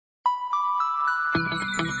Hello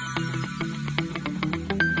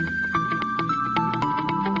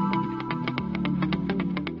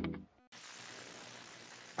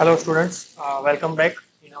students, welcome back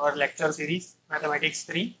in our lecture series Mathematics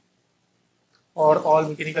 3 for all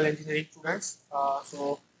mechanical engineering students.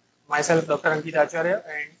 So myself Dr. Ankit Acharya,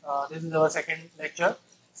 and this is our second lecture.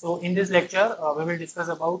 So in this lecture we will discuss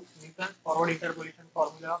about Newton's forward interpolation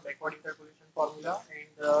formula, backward interpolation formula, and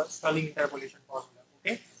Stirling interpolation formula,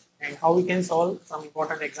 okay, and how we can solve some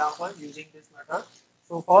important example using this method.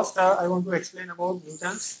 So first I want to explain about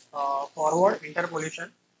Newton's forward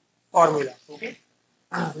interpolation formula, okay.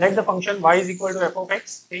 Let the function y is equal to f of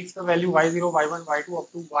x takes the value y0, y1, y2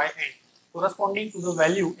 up to yn corresponding to the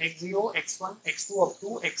value x0, x1, x2 up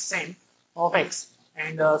to xn of x.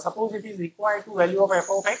 And suppose it is required to value of f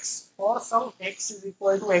of x for some x is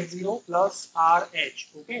equal to x0 plus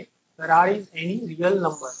rh, okay, where r is any real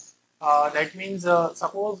number. That means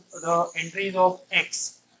suppose the entries of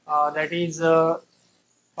x that is 5,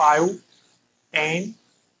 10,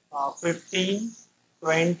 15,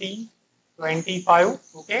 20, 25,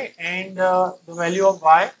 okay, and the value of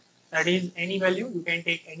y, that is any value, you can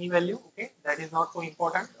take any value, okay, that is not so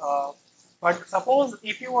important. But suppose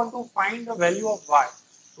if you want to find the value of y,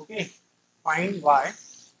 okay, find y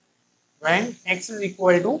when x is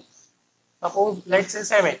equal to, suppose let's say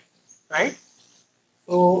 7, right?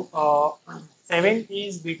 So 7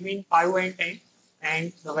 is between 5 and 10,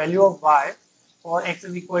 and the value of y for x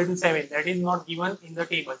is equal to 7, that is not given in the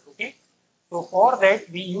table, okay. So for that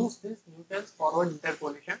we use this Newton's forward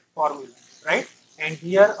interpolation formula, right? And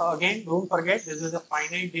here again, don't forget this is a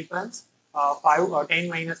finite difference. 10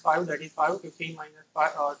 minus 5, that is 5. 15 minus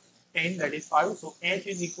 5, 10, that is 5. So h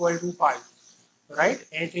is equal to 5, right?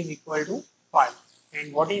 H is equal to 5.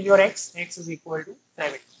 And what is your x? X is equal to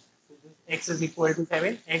 7. So this x is equal to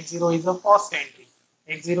 7. X0 is the first entry.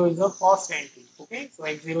 X0 is the first entry, okay? So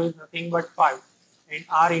x0 is nothing but 5, and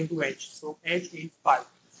r into h. So h is 5.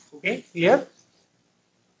 Okay, clear?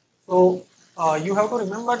 So you have to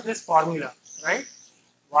remember this formula, right?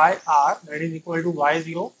 yr, that is equal to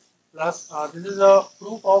y0 plus this is a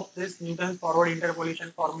proof of this Newton's forward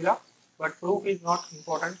interpolation formula, but proof is not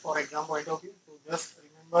important for exam point of view. So just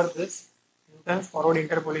remember this Newton's forward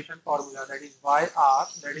interpolation formula, that is yr,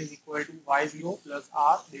 that is equal to y0 plus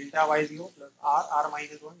r delta y0 plus r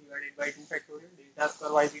minus 1 divided by 2 factorial delta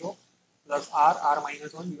square y0 plus r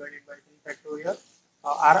minus 1 divided by 3 factorial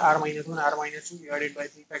r minus 1 r minus 2 divided by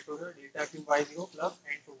 3 factorial delta cube y0 plus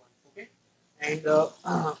and so on, okay. And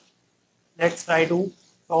let's try to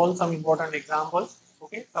solve some important examples,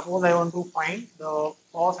 okay. Suppose I want to find the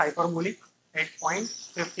cos hyperbolic at point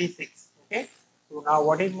 56, okay. So now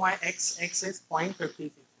what is my x? X is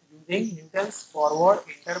 0.56 using Newton's forward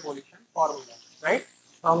interpolation formula, right?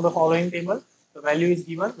 From the following table, the value is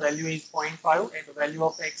given, value is 0.5 and the value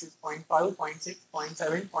of x is 0.5, 0.6,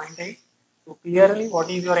 0.7, 0.8. So clearly what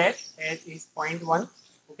is your h? H is 0.1,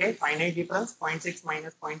 okay, finite difference, 0.6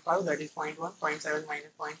 minus 0.5, that is 0.1, 0.7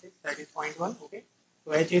 minus 0.6, that is 0.1, okay.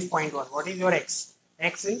 So h is 0.1. What is your x?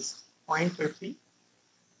 X is 0.56.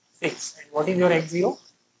 And what is your x0?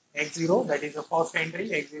 X0, that is the first entry,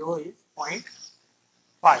 x0 is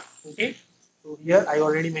 0.5, okay. So here I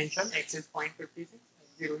already mentioned x is 0.56,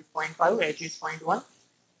 x0 is 0.5, h is 0.1.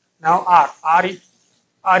 Now r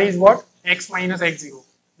is what? X minus x0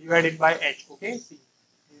 divided by h, okay. See,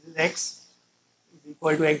 this is x is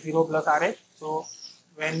equal to x0 plus rh. So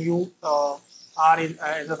when you r is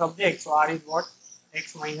as a subject, so r is what?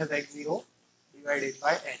 X minus x0 divided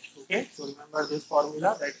by h, okay. So remember this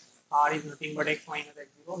formula, that r is nothing but x minus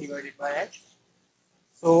x0 divided by h.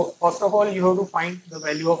 So first of all you have to find the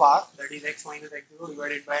value of r, that is x minus x0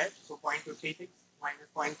 divided by h. So 0.56 minus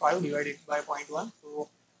 0.5 divided by 0.1. So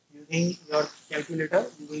using your calculator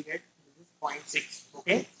you will get 0.6,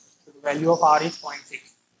 okay. So the value of r is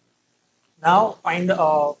 0.6. Now find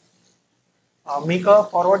make a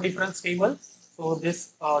forward difference table. So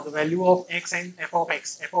this the value of x and f of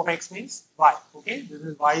x. F of x means y, okay. This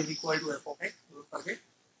is y is equal to f of x, don't forget.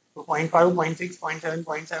 So 0.5, 0.6, 0.7,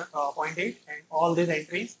 0.8 and all these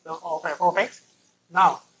entries of f of x.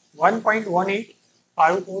 Now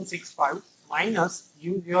 1.185465 minus,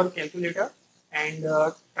 use your calculator and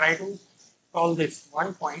try to solve this.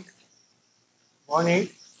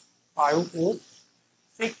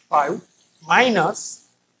 1.185465 minus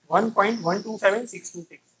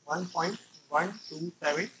 1.127626.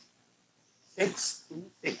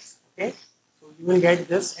 1.127626. Okay, so you will get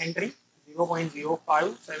this entry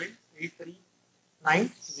 0.057839,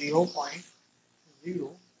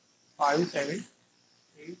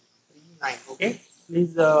 0.057839. Okay,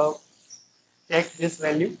 please check this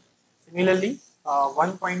value. Similarly,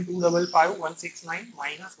 1.255169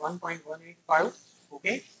 minus 1.185.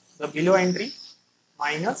 Okay, the below entry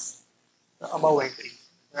minus the above entry,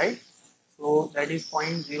 right? So that is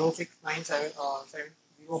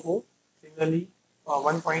 0.069704. Similarly,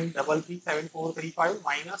 1.337435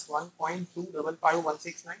 minus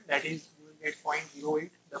 1.255169, that is you will get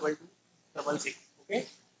 0.082266. Okay.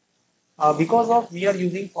 Because of we are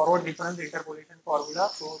using forward difference interpolation formula,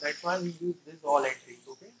 so that's why we use this all entries.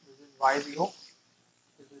 Okay, this is y0,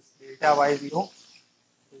 this is delta y0,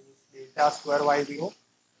 this is delta square y0,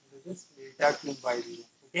 this is delta cube y0.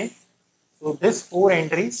 Okay, so this 4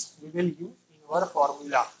 entries we will use in our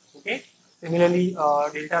formula. Okay, similarly,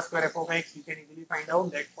 delta square f of x you can easily find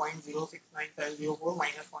out that 0.069704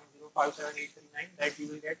 minus 0.057839, that you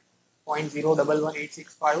will get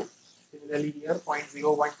 0.011865. Similarly here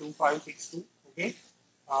 0.012562. Okay.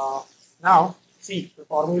 Now see, the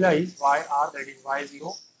formula is yr, that is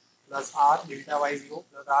y0 plus r delta y0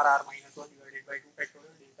 plus r minus 1 divided by 2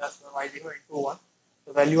 factorial delta square y0 and so on.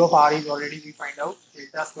 The value of r is already we find out,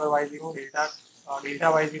 delta square y0 delta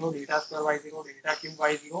y0 delta square y0 delta cube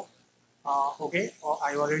y0. Okay,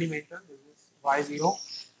 I already mentioned this is y0,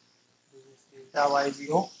 this is delta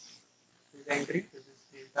y0, this is entry, this is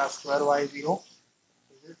delta square y0,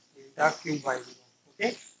 this is delta cube y0.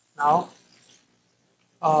 Okay, now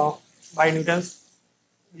by Newton's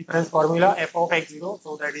difference formula, f of x0,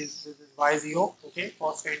 so that is this is y0. Okay,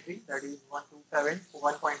 first entry, that is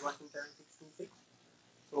 1.127626.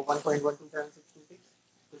 So 1.127626.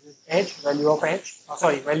 This is h, value of h,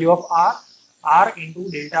 value of r into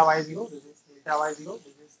delta y0. This is delta y0.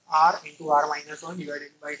 This is r into r minus 1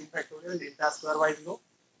 divided by 2 factorial delta square y0.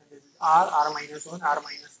 And this is r minus 1, r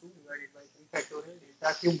minus 2 divided by 3 factorial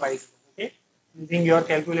delta cube y0. Okay. Using your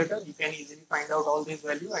calculator, you can easily find out all this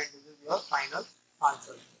value, and this is your final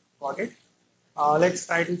answer. Got it? Let's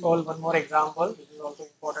try to solve one more example. This is also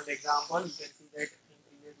important example. You can see that in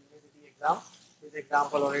previous university exam, this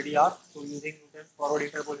example already asked. So using Newton's forward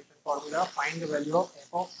interpolation formula, find the value of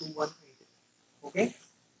f of 218. Okay.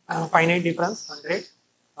 Finite difference 100,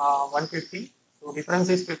 150. So difference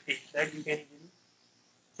is 50. That you can easily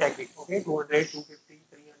check it. Okay. 200, 250,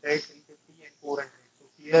 300, 350, and 400. So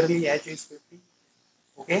clearly h is 50.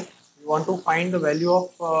 Okay. You want to find the value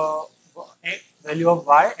of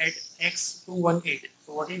y at x 218.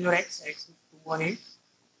 So what is your x? X is 218.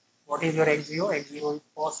 What is your x0? X0 is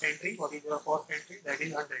first entry. What is your first entry? That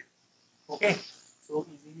is 100. Okay. So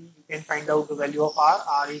easily you can find out the value of r.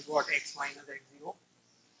 R is what? X minus x0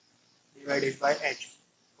 divided by h.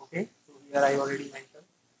 Okay. So here I already mentioned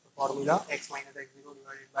the formula, x minus x0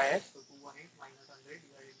 divided by h. So 218 minus 100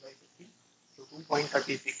 divided by 50. So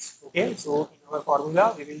 2.36. Okay. So in our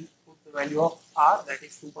formula we will put the value of r, that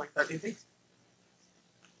is 2.36.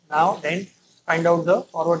 Now then find out the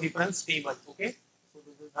forward difference table. Okay. So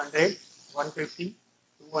this is 100, 150,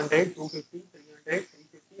 200, 250, 300,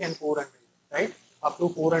 350, and 400. Right. Up to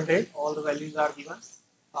 400, all the values are given.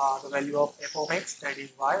 The value of f of x, that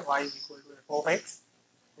is y is equal to f of x.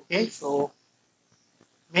 Okay. So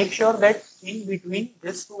make sure that in between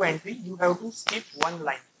this two entry, you have to skip one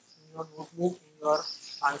line in your notebook, in your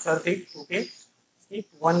answer sheet. Okay. Skip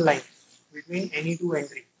one line between any two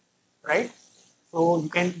entry. Right. So you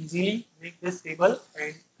can easily make this table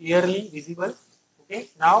and clearly visible. Okay.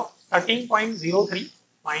 Now 13.03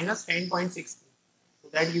 minus 10.63. So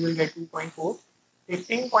that you will get 2.4.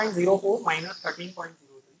 15.04 minus 13.03.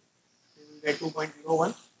 You will get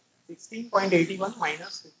 2.01. 16.81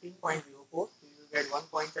 minus 15.04. You will get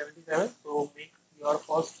 1.77. So make your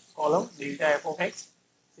first column delta f of x.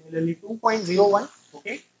 Similarly 2.01.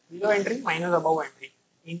 Okay. Below entry minus above entry.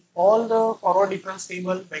 In all the forward difference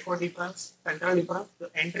table, backward difference, central difference,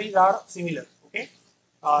 the entries are similar. Okay,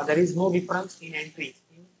 there is no difference in entries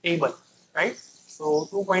in table, right? So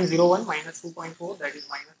 2.01 minus 2.4, that is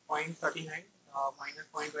minus 0.39, minus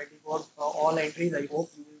 0.24. All entries I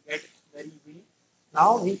hope you will get very easily.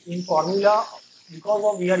 Now in formula, because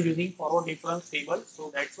of we are using forward difference table,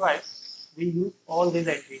 so that's why we use all these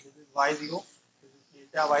entries. This is y0, this is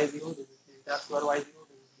delta y0, this is delta square y0, this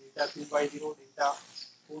is delta cube y0, delta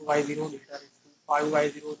 4y0, delta is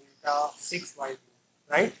 5y0, delta 6y0,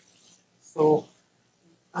 right? So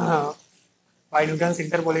by Newton's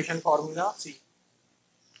interpolation formula, see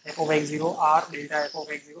f of x0, r delta f of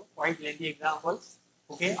x0, quite lengthy examples.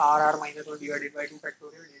 Okay, r minus 1 divided by 2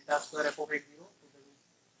 factorial delta square f of x0.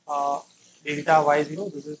 So this is delta y0.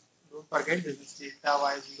 This is, don't forget, this is delta y0.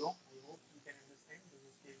 I hope you can understand. This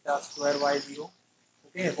is delta square y0.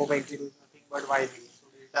 Okay, f of x0 is nothing but y0. So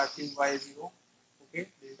delta cube y0. Okay,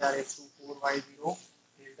 delta raised to 4y0,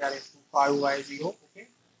 delta raised to 5y0. Okay,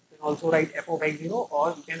 you can also write f of x0,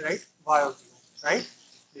 or you can write y of 0. right?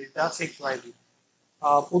 Delta 6y0.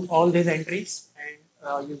 Put all these entries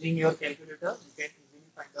and using your calculator, you can easily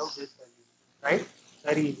find out this value, right?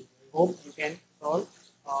 Very easy. I hope you can solve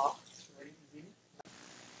very easily.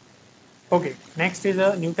 Okay, next is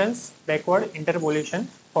a Newton's backward interpolation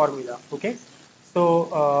formula. Okay,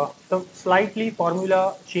 so the slightly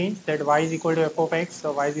formula change that y is equal to f of x,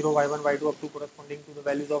 y0, y1, y2 up to corresponding to the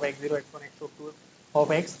values of x0, x1, x2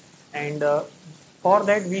 of x, and for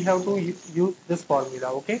that we have to use this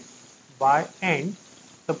formula. Okay, y and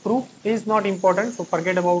the proof is not important, so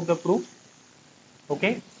forget about the proof.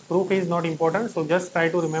 Okay, proof is not important, so just try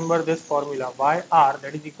to remember this formula yr,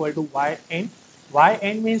 that is equal to yn.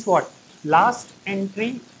 Yn means what? Last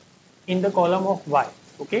entry in the column of y.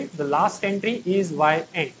 Okay, the last entry is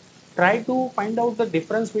yn. Try to find out the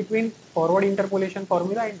difference between forward interpolation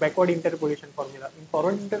formula and backward interpolation formula. In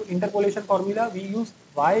forward interpolation formula we use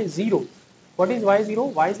y0. What is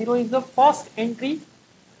y0? Y0 is the first entry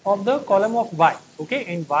of the column of y. Okay,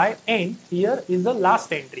 and yn here is the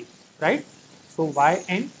last entry, right? So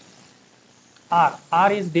yn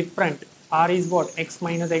r is different. R is what? X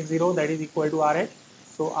minus x0, that is equal to rh.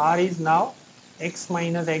 So r is now x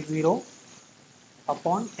minus x0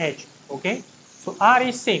 upon h. Okay, so r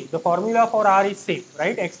is same. The formula for r is same,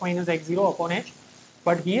 right? X minus x0 upon h.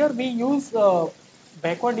 But here we use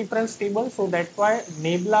backward difference table, so that's why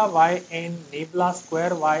nabla yn, nabla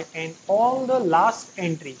square yn, all the last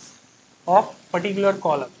entries of particular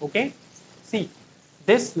column. Okay, see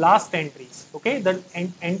this last entries. Okay, the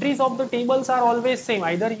entries of the tables are always same.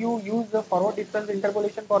 Either you use the forward difference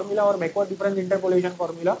interpolation formula or backward difference interpolation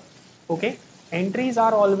formula. Okay, entries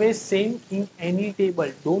are always same in any table,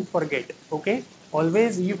 don't forget. Okay,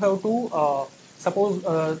 always you have to suppose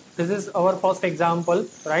this is our first example,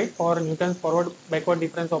 right, for Newton's forward backward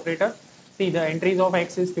difference operator. See, the entries of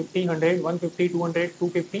x is 50, 100, 150, 200,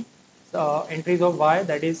 250. Entries of y,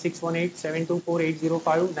 that is 618, 724,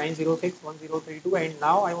 805, 906, 1032, and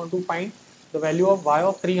now I want to find the value of y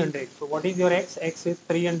of 300. So what is your x? X is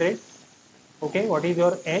 300. Okay, what is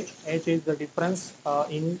your h? H is the difference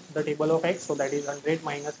in the table of x, so that is 100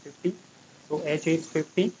 minus 50. So h is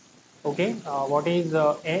 50. Okay, what is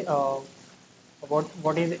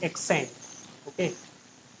what is xn? Okay,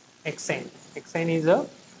 xn is a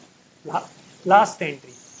last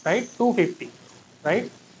entry, right? 250,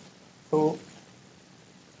 right? So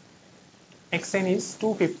xn is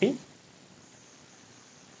 250.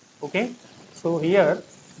 Okay, so here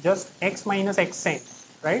just x minus xn,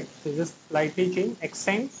 right? So just slightly change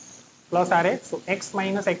xn plus rh. So x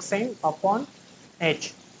minus xn upon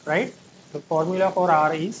h, right? The formula for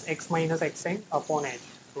r is x minus xn upon h.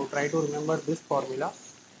 So try to remember this formula,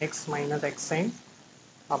 x minus xn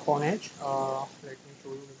upon h. Let me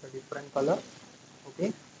show you with a different color.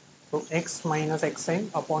 Okay, so x minus xn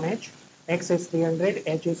upon h. X is 300,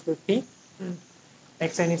 h is 50,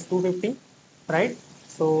 xn is 250, right?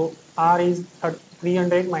 So r is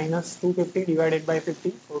 300 minus 250 divided by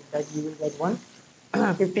 50, so that you will get 1.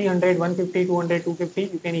 50, 100, 150, 200,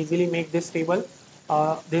 250. You can easily make this table.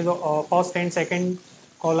 This first and second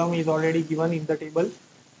column is already given in the table.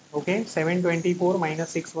 Okay, 724 minus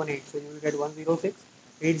 618, so you will get 106.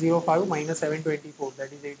 805 minus 724,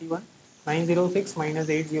 that is 81. 906 minus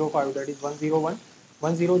 805, that is 101.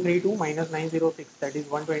 1032 minus 906, that is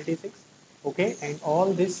 126. Okay, and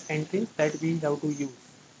all these entries that we have to use,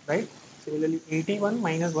 right? Similarly, 81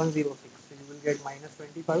 minus 106, so you will get minus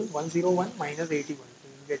 25. 101 minus 81, so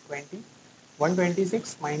you will get 20.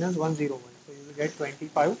 126 minus 101, so you will get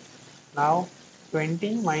 25. Now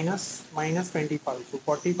 20 minus 25, so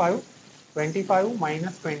 45. 25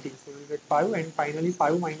 minus 20, so you will get 5, and finally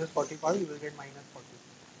 5 minus 45, you will get minus 40.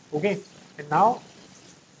 Okay, and now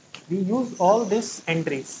we use all these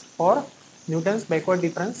entries for Newton's backward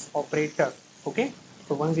difference operator. Okay,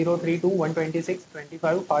 so 1032, 126,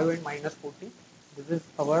 25, 5 and minus 40. This is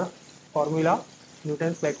our formula,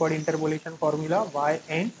 Newton's backward interpolation formula,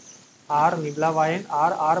 yn, r, nibla yn,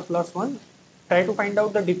 r plus 1. Try to find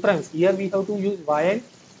out the difference. Here we have to use yn,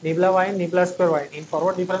 nibla square yn. In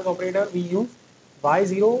forward difference operator, we use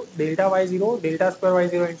y0, delta square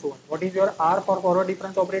y0, and so on. What is your r for forward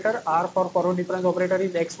difference operator? R for forward difference operator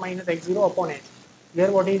is x minus x0 upon h.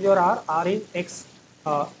 Here what is your r? R is x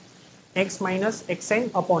minus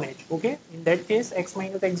xn upon h. Okay, in that case x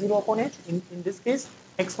minus x0 upon h. In this case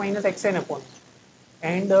x minus xn upon h.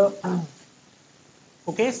 And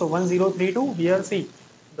okay, so 1032, here see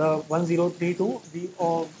the 1032, we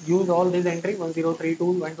use all these entry 1032,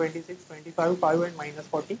 126, 25, 5 and minus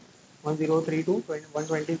 40. 1032,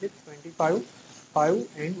 126, 25, 5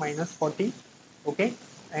 and minus 40. Okay,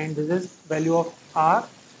 and this is value of r.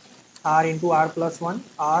 r into r plus 1,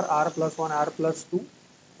 r plus 1, r plus 2,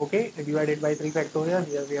 okay, divided by 3 factorial.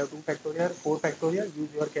 Here we have 2 factorial, 4 factorial. Use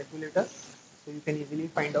your calculator, so you can easily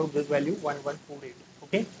find out this value 1148.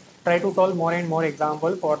 Okay, try to solve more and more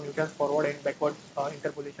example for Newton's forward and backward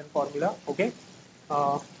interpolation formula. Okay,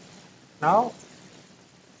 now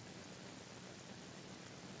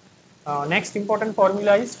next important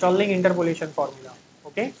formula is Stirling interpolation formula.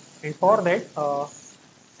 Okay, and for that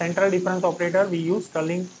central difference operator we use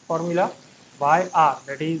Stirling formula yr,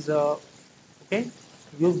 that is okay,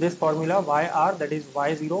 use this formula yr, that is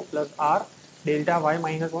y0 plus r delta y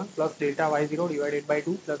minus 1 plus delta y0 divided by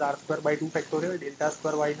 2 plus r square by 2 factorial delta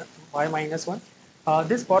square y minus 1.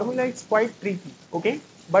 This formula is quite tricky, okay,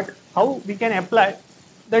 but how we can apply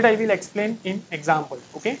that I will explain in example.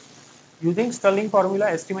 Okay, using Stirling formula,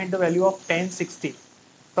 estimate the value of 10, 16.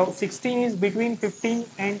 So 16 is between 15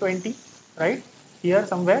 and 20, right? Here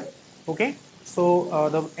somewhere. Okay. So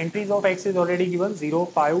the entries of x is already given 0,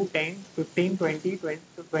 5, 10, 15, 20,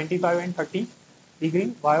 25 and 30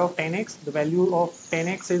 degree. Y of 10x, the value of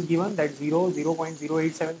 10x is given, that 0, 0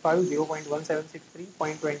 0.0875, 0 0.1763,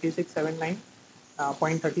 0.2679,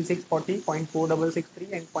 0.3640,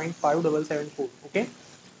 0.4663 and 0.5774. Okay.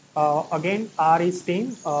 Again, R is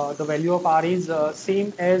same. The value of R is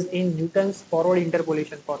same as in Newton's forward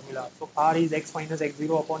interpolation formula. So R is x minus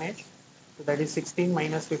x0 upon h. So that is 16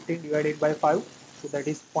 minus 15 divided by 5. So that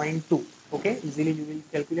is 0.2. Okay, easily you will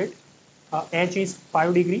calculate. H is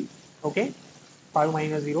 5 degree. Okay, 5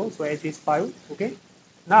 minus 0. So h is 5. Okay.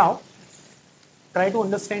 Now try to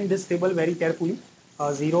understand this table very carefully.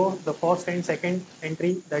 0, the first and second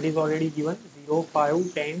entry, that is already given, 0,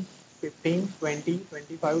 5, 10, 15, 20,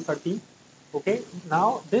 25, 30. Okay,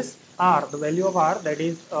 now this r, the value of r, that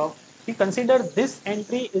is, we consider this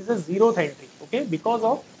entry is a 0th entry. Okay, because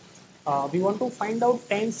of we want to find out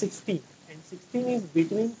 10, 16, and 16 is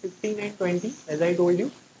between 15 and 20, as I told you.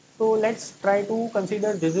 So let's try to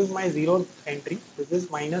consider this is my 0th entry, this is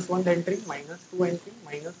minus 1 entry, minus 2 entry,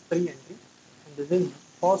 minus 3 entry, and this is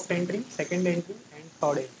first entry, second entry and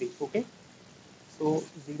third entry. Okay, so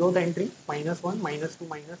 0th entry, minus 1, minus 2,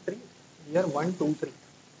 minus 3, here 1, 2, 3.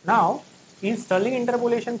 Now in Stirling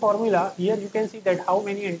interpolation formula, here you can see that how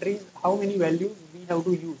many entries, how many values we have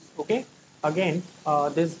to use. Okay, again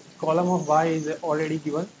this column of y is already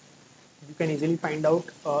given, you can easily find out.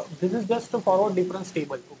 This is just a forward difference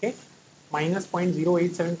table. Okay, minus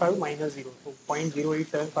 0.0875 minus 0, so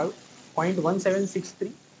 0.0875,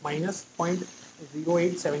 0.1763 minus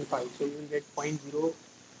 0.0875, so you will get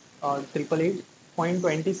 0.888,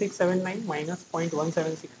 0.2679 minus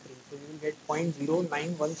 0.1763, so you will get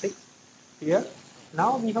 0.0916 here.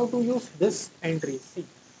 Now we have to use this entry. See,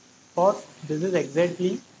 first this is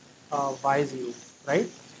exactly y0, right?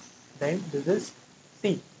 Then this is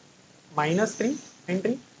C, minus 3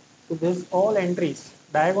 entry. So this all entries,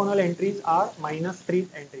 diagonal entries are minus 3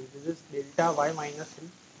 entry. This is delta y minus 3.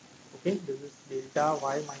 Okay, this is delta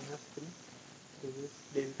y minus 3. This is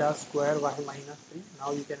delta square y minus 3.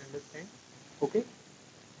 Now you can understand. Okay.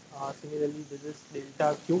 Similarly, this is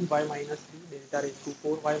delta cube y minus 3, delta raised to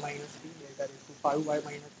 4 y minus 3, delta raised to 5 y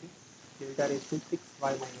minus 3, delta raised to 6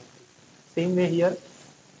 y minus 3. Same way here,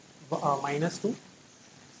 minus 2.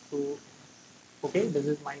 So okay, this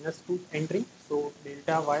is minus 2 entry. So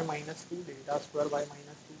delta y minus 2, delta square y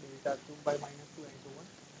minus 2, delta cube y minus 2 and so on.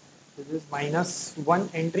 This is minus 1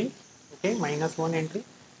 entry. Okay, minus 1 entry.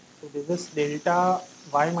 So this is delta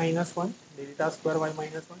y minus 1, delta square y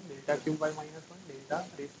minus 1, delta cube y minus 1, delta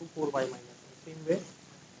raised to 4 y minus 1. Same way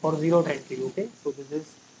for 0th entry. Okay, so this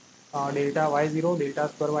is delta y0, delta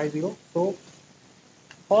square y0. So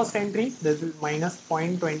first entry, this is minus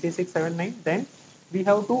 0.2679. Then we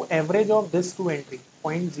have to average of this two entry,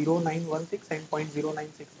 0.0916 and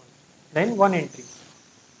 0.0961. Then one entry.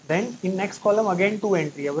 Then in next column again two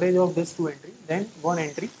entry, average of this two entry. Then one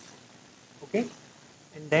entry. Okay,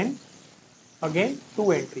 and then again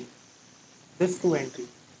two entry, this two entry,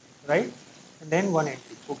 right? And then one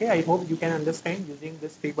entry. Okay, I hope you can understand using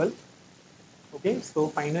this table. Okay, so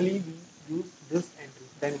finally we use this entry,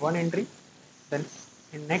 then one entry, then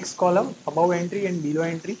in next column above entry and below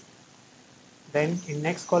entry, then in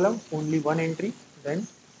next column only one entry, then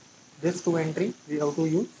this two entry we have to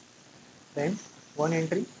use, then one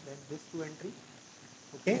entry, then this two entry.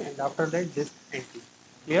 Okay, and after that this entry.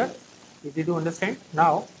 Clear? Easy to understand.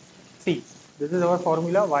 Now see, this is our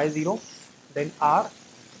formula y0, then r.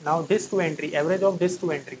 Now this two entry, average of this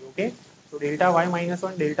two entry. Okay, so delta y minus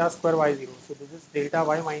 1, delta square y0. So this is delta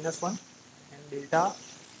y minus 1 and delta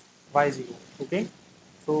y0. Okay,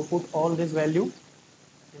 so put all this value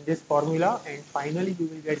in this formula and finally you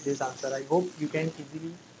will get this answer. I hope you can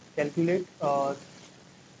easily calculate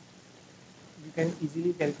you can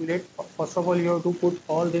easily calculate. First of all, you have to put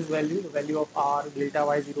all this value, the value of r, delta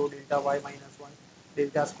y0, delta y minus 1,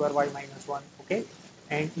 delta square y minus 1, okay?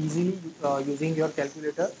 And easily using your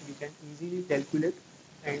calculator, you can easily calculate,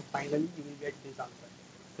 and finally you will get this answer.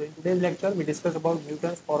 So in today's lecture, we discuss about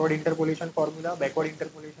Newton's forward interpolation formula, backward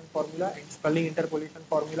interpolation formula, and Stirling interpolation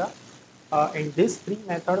formula. And these three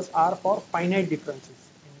methods are for finite differences.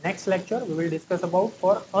 In next lecture, we will discuss about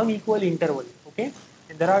for unequal interval. Okay,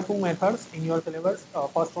 and there are two methods in your syllabus.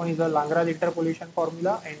 First one is the Langrange interpolation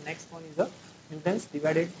formula, and next one is the Newton's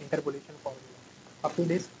divided interpolation formula. Up to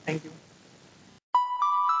this, thank you.